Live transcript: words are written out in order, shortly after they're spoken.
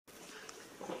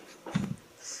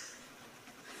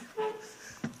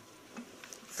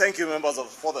Thank you, members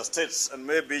for the states, and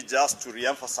maybe just to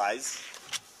re-emphasize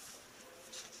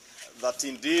that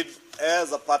indeed,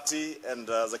 as a party and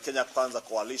the Kenya Kwanza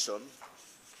coalition,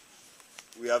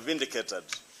 we have indicated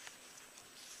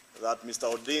that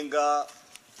Mr. Odinga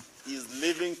is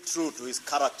living true to his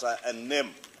character and name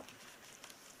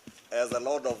as the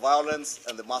Lord of Violence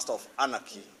and the Master of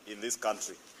Anarchy in this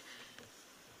country.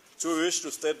 So we wish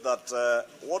to state that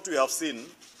what we have seen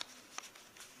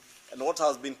and what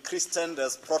has been christened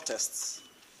as protests,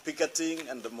 picketing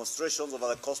and demonstrations over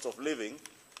the cost of living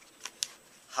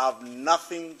have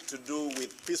nothing to do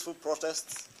with peaceful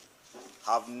protests,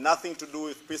 have nothing to do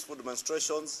with peaceful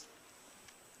demonstrations,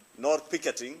 nor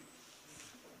picketing,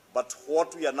 but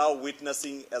what we are now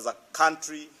witnessing as a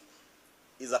country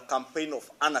is a campaign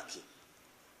of anarchy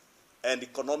and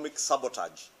economic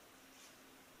sabotage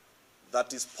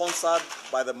that is sponsored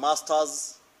by the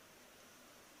masters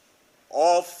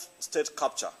of state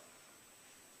capture,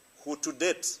 who to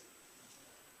date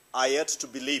are yet to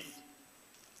believe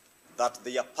that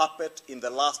their puppet in the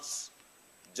last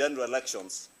general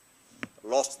elections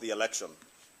lost the election.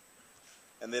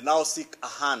 And they now seek a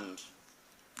hand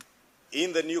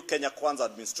in the new Kenya Kwanza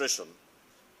administration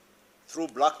through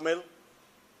blackmail,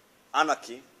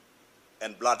 anarchy,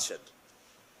 and bloodshed.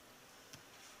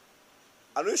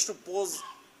 I wish to pose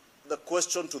the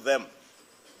question to them.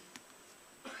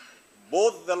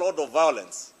 Both the Lord of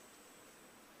Violence,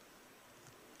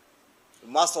 the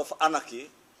Master of Anarchy,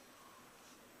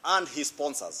 and his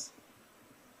sponsors,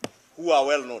 who are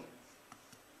well known,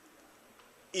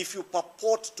 if you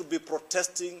purport to be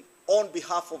protesting on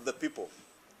behalf of the people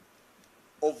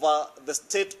over the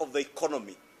state of the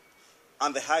economy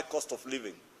and the high cost of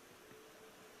living,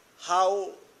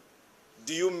 how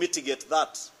do you mitigate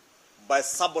that by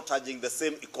sabotaging the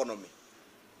same economy?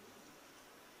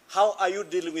 How are you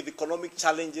dealing with economic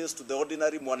challenges to the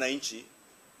ordinary mwananchi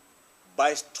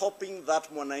by stopping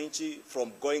that mwananchi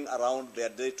from going around their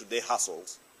day-to-day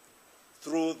hustles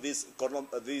through this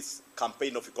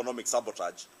campaign of economic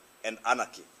sabotage and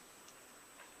anarchy?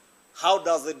 How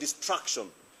does the destruction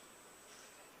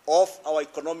of our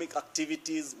economic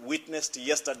activities witnessed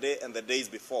yesterday and the days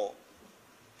before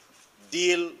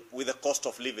deal with the cost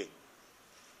of living?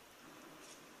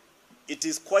 It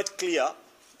is quite clear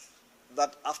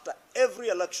that after every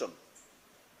election,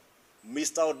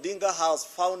 Mr. Odinga has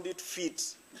found it fit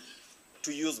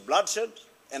to use bloodshed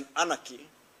and anarchy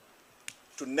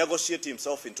to negotiate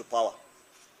himself into power.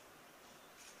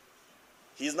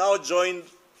 He is now joined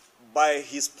by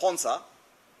his sponsor,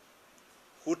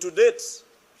 who to date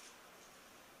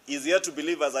is here to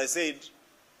believe, as I said,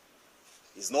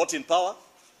 is not in power,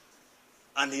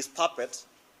 and his puppet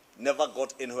never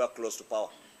got anywhere close to power.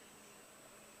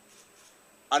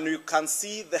 And you can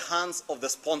see the hands of the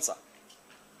sponsor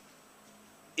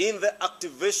in the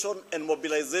activation and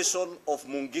mobilization of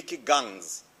Mungiki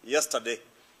gangs yesterday.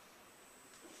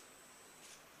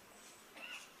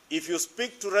 If you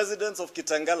speak to residents of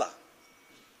Kitengela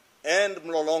and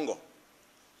Mlolongo,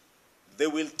 they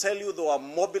will tell you there were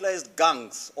mobilized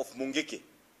gangs of Mungiki.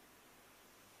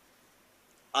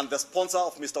 And the sponsor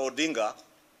of Mr. Odinga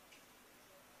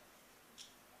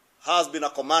has been a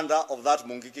commander of that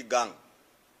Mungiki gang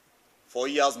for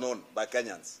years known by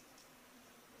Kenyans.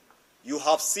 You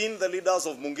have seen the leaders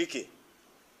of Mungiki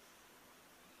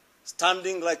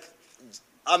standing like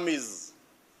armies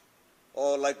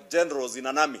or like generals in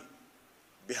an army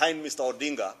behind Mr.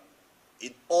 Odinga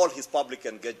in all his public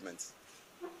engagements.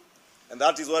 And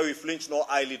that is why we flinch no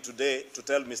eyelid today to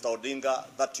tell Mr. Odinga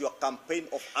that your campaign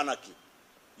of anarchy,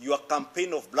 your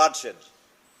campaign of bloodshed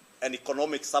and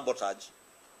economic sabotage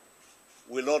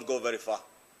will not go very far.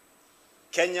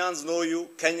 Kenyans know you,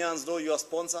 Kenyans know your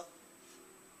sponsor,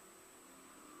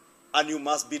 and you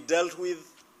must be dealt with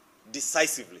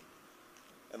decisively.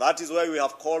 And that is why we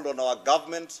have called on our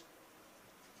government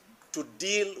to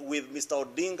deal with Mr.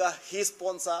 Odinga, his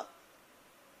sponsor,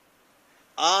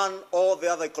 and all the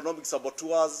other economic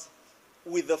saboteurs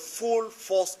with the full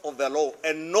force of the law,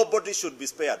 and nobody should be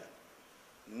spared.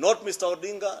 Not Mr.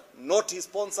 Odinga, not his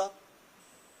sponsor,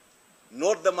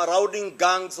 not the marauding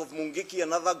gangs of Mungiki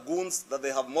and other goons that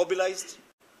they have mobilized.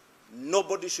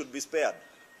 Nobody should be spared.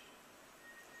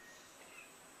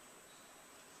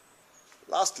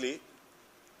 Lastly,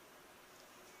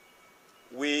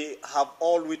 we have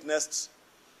all witnessed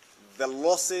the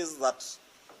losses that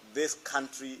this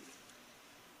country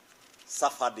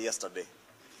suffered yesterday.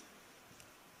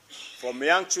 From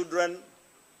young children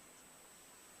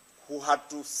who had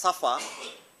to suffer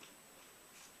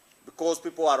because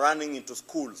people are running into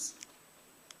schools,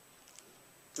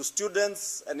 to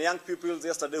students and young pupils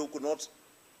yesterday who could not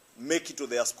make it to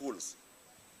their schools,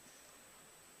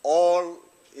 all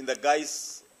in the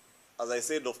guise, as I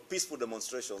said, of peaceful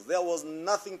demonstrations. There was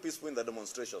nothing peaceful in the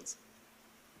demonstrations.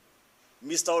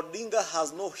 Mr. Odinga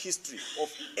has no history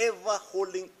of ever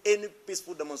holding any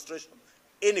peaceful demonstration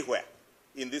anywhere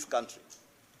in this country.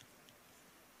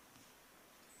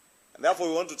 And therefore,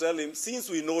 we want to tell him, since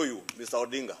we know you, Mr.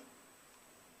 Odinga,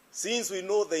 since we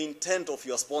know the intent of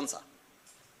your sponsor,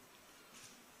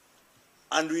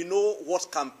 and we know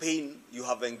what campaign you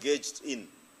have engaged in,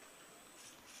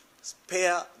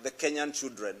 spare the Kenyan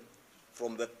children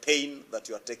from the pain that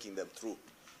you are taking them through.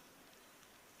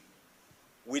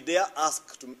 We dare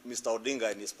ask to Mr.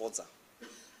 Odinga and his sponsor,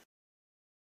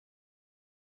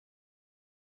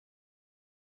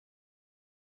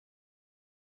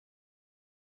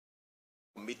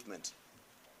 commitment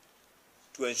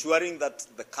to ensuring that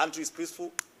the country is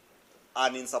peaceful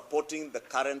and in supporting the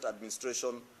current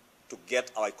administration to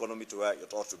get our economy to where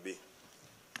it ought to be.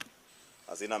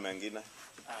 Hazina mengine.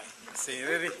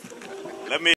 Let me